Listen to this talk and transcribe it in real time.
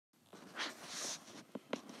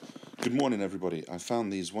Good morning, everybody. I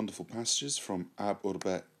found these wonderful passages from Ab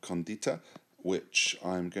Urbe Condita, which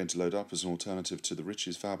I'm going to load up as an alternative to the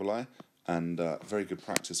Ritchie's Fabulae, and very good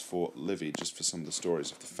practice for Livy, just for some of the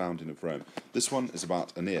stories of the founding of Rome. This one is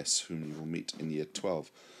about Aeneas, whom you will meet in year 12.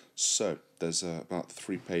 So there's about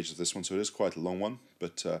 3 pages of this one, so it is quite a long one,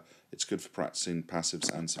 but it's good for practicing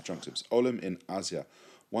passives and subjunctives. Olim in Asia.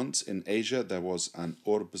 Once in Asia there was an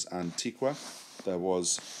urbs antiqua, there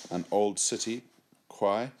was an old city,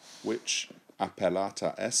 quae, which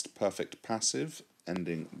appellata est, perfect passive,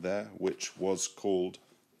 ending there, which was called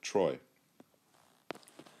Troy.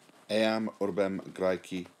 Eam urbem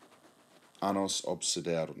Graeci annos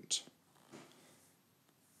obsiderunt.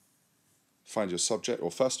 Find your subject, or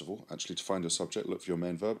first of all, actually to find your subject, look for your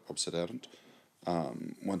main verb, obsiderunt.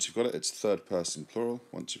 Once you've got it, it's third person plural.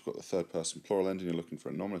 Once you've got the third person plural ending, you're looking for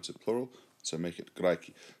a nominative plural, so make it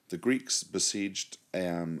Graeci. The Greeks besieged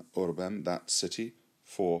Eam urbem, that city,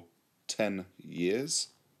 for 10 years.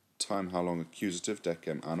 Time how long? Accusative,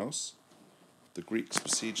 decem annos. The Greeks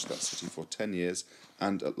besieged that city for 10 years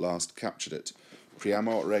and at last captured it.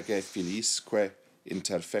 Priamo rege filisque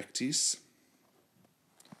interfectis.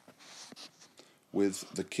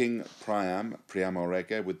 With the king Priam, Priamo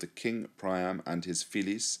rege, with the king Priam and his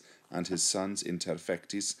filis and his sons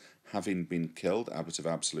interfectis, having been killed, ablative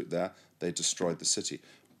absolute there, they destroyed the city.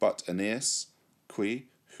 But Aeneas, qui,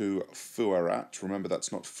 who fuerat, remember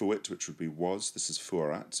that's not fuit, which would be was, this is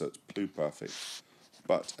fuerat, so it's pluperfect.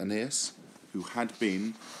 But Aeneas, who had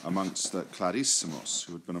been amongst the clarissimos,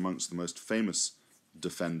 who had been amongst the most famous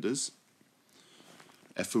defenders,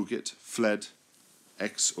 effugit, fled,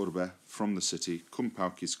 ex urbe, from the city, cum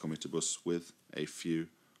paucis comitibus, with a few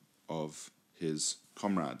of his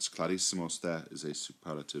comrades. Clarissimos there is a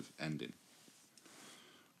superlative ending.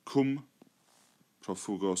 Cum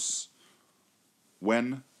profugos,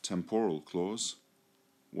 when, temporal clause,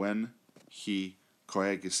 when he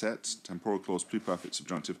coegiset, temporal clause, pluperfect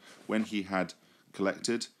subjunctive, when he had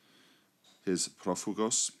collected his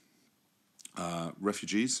profugos,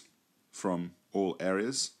 refugees from all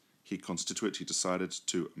areas, he constituit, he decided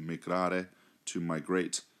to migrare, to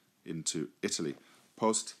migrate into Italy.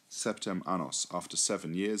 Post septem annos, after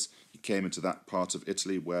 7 years, he came into that part of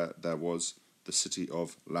Italy where there was the city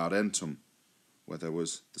of Laurentum, where there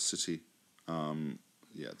was the city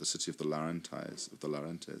the city of the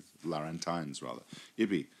Laurentines rather.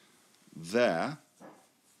 Ibi. There,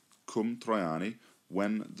 cum Trojani,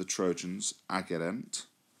 when the Trojans, agerent,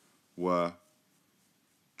 were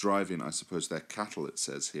driving, I suppose, their cattle, it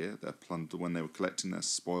says here, their plunder, when they were collecting their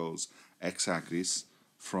spoils, ex agris,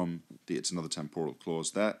 from the, it's another temporal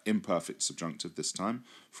clause there, imperfect subjunctive this time,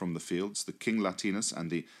 from the fields, the king Latinus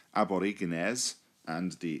and the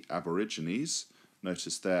aborigines,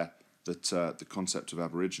 notice there, that the concept of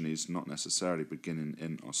Aborigines not necessarily beginning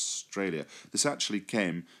in Australia. This actually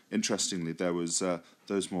came, interestingly, there was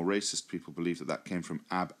those more racist people believe that came from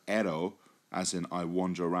ab ero, as in I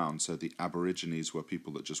wander around, so the Aborigines were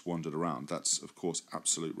people that just wandered around. That's, of course,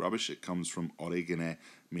 absolute rubbish. It comes from origine,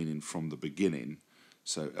 meaning from the beginning,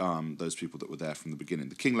 so those people that were there from the beginning.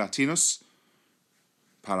 The king Latinus,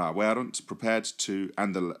 paraverunt, prepared to,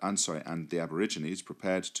 and the Aborigines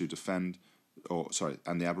prepared to defend,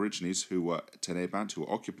 and the Aborigines who were tenebant, who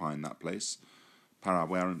were occupying that place,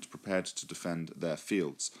 paraverunt, prepared to defend their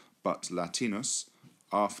fields. But Latinus,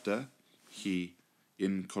 after he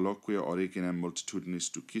in colloquia originem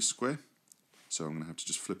multitudinis ducisque, so I'm going to have to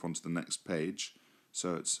just flip onto the next page,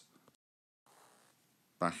 so it's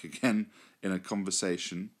back again in a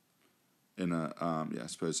conversation, in a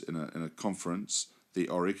in a conference, the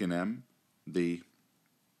originem, the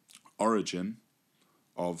origin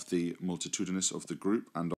of the multitudinous of the group,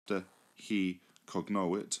 and after he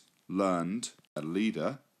cognovit, learned, a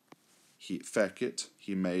leader, he fecit,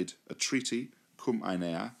 he made a treaty, cum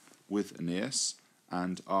Aenea, with Aeneas,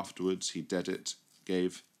 and afterwards he dedit,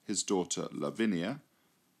 gave his daughter Lavinia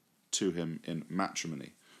to him in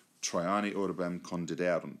matrimony. Trojani urbem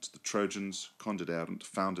condiderunt, the Trojans condiderunt,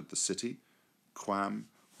 founded the city, quam,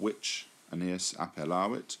 which Aeneas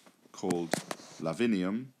appellavit, called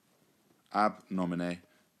Lavinium, ab nomine,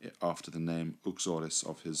 after the name uxoris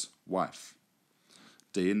of his wife.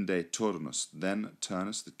 Deinde Turnus, then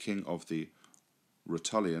Turnus, the king of the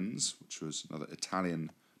Rutulians, which was another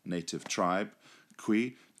Italian native tribe,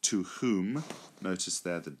 qui, to whom, notice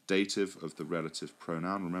there the dative of the relative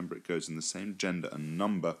pronoun, remember it goes in the same gender and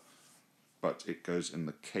number, but it goes in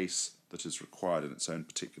the case that is required in its own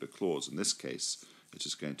particular clause. In this case, it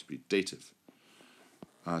is going to be dative.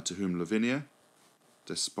 To whom Lavinia,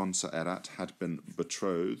 desponsa erat, had been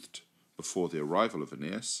betrothed before the arrival of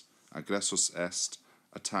Aeneas, aggressus est,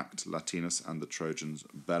 attacked Latinus and the Trojans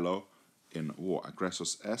bello in war.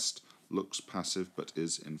 Aggressus est looks passive but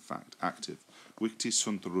is in fact active. Victi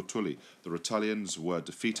sunt Rutuli. The Rutulians were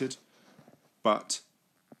defeated, but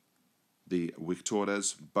the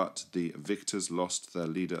victores, but the victors lost their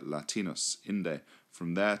leader Latinus. Inde.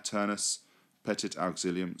 From there, Turnus Petit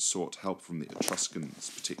Auxilium sought help from the Etruscans,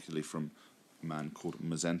 particularly from a man called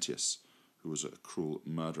Mezentius, who was a cruel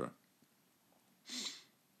murderer.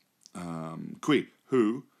 Qui,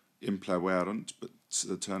 who impleverunt, but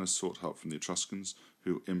Turnus sought help from the Etruscans,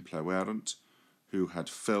 who impleverunt, who had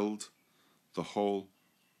filled the whole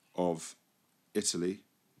of Italy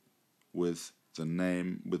with the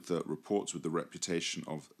name, with the reports, with the reputation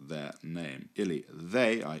of their name. Illy,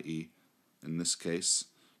 they, i.e., in this case,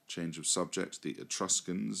 change of subject, the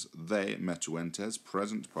Etruscans, they, metuentes,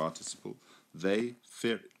 present participle, they,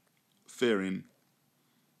 fearing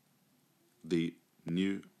the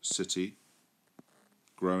new city,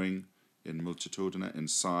 growing in multitudine, in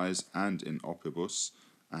size, and in opibus,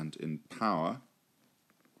 and in power,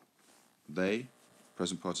 they,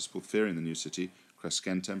 present participle, fearing the new city,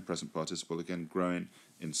 crescentem, present participle, again growing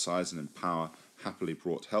in size and in power, happily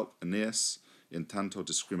brought help. Aeneas, in tanto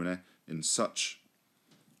discrimine, in such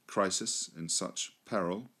crisis, in such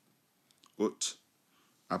peril, ut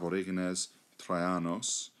aborigines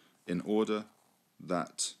Traianos, in order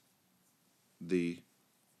that the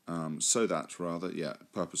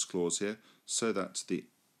purpose clause here, so that the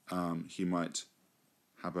he might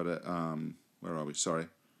habere,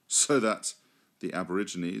 so that the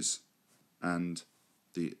Aborigines and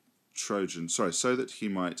the Trojans, so that he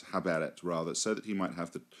might haberet, so that he might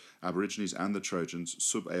have the Aborigines and the Trojans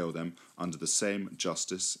sub eodem under the same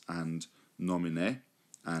justice and nomine,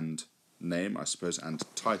 and name, I suppose, and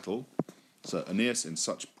title. So Aeneas in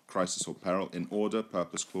such crisis or peril, in order,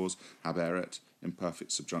 purpose clause, haberet,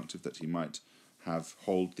 imperfect subjunctive, that he might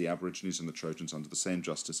hold the Aborigines and the Trojans under the same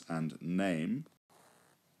justice and name.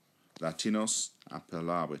 Latinos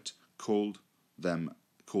appellavit, called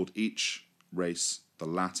each race the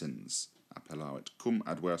Latins, appellavit, cum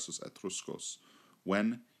adversus Etruscos,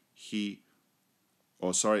 when he,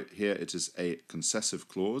 here it is a concessive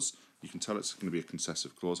clause. You can tell it's going to be a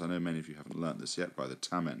concessive clause. I know many of you haven't learnt this yet by the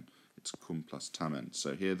tamen. It's cum plus tamen.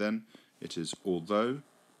 So here then, it is although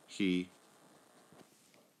he,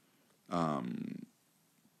 although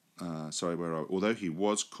he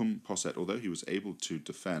was cum posset, although he was able to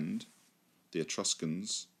defend the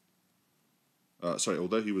Etruscans,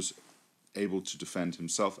 although he was able to defend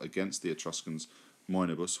himself against the Etruscans,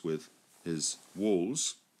 moenibus, with his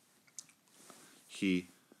walls, he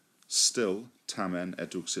still, tamen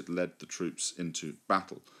eduxit, led the troops into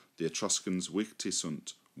battle. The Etruscans victi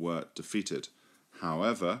sunt, were defeated.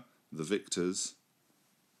 However, the victors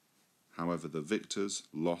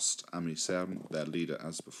lost amicerum, their leader,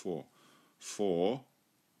 as before. For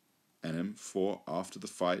after the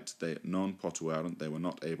fight, they non potuerunt, they were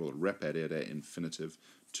not able, reperere infinitive,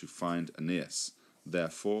 to find Aeneas.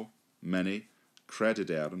 Therefore, many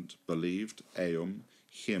crediderunt, believed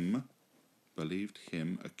him,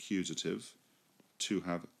 accusative, to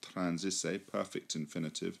have transisse, perfect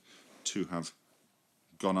infinitive, to have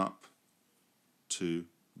gone up to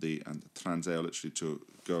the, and transeo literally to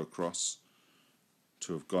go across,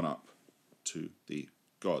 to have gone up to the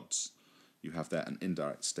gods. You have there an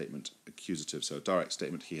indirect statement, accusative. So a direct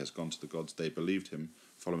statement, he has gone to the gods, they believed him,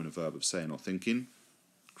 following a verb of saying or thinking.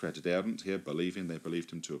 Crediderunt here, believing, they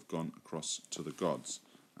believed him to have gone across to the gods.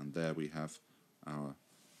 And there we have our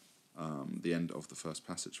the end of the first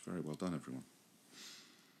passage. Very well done, everyone.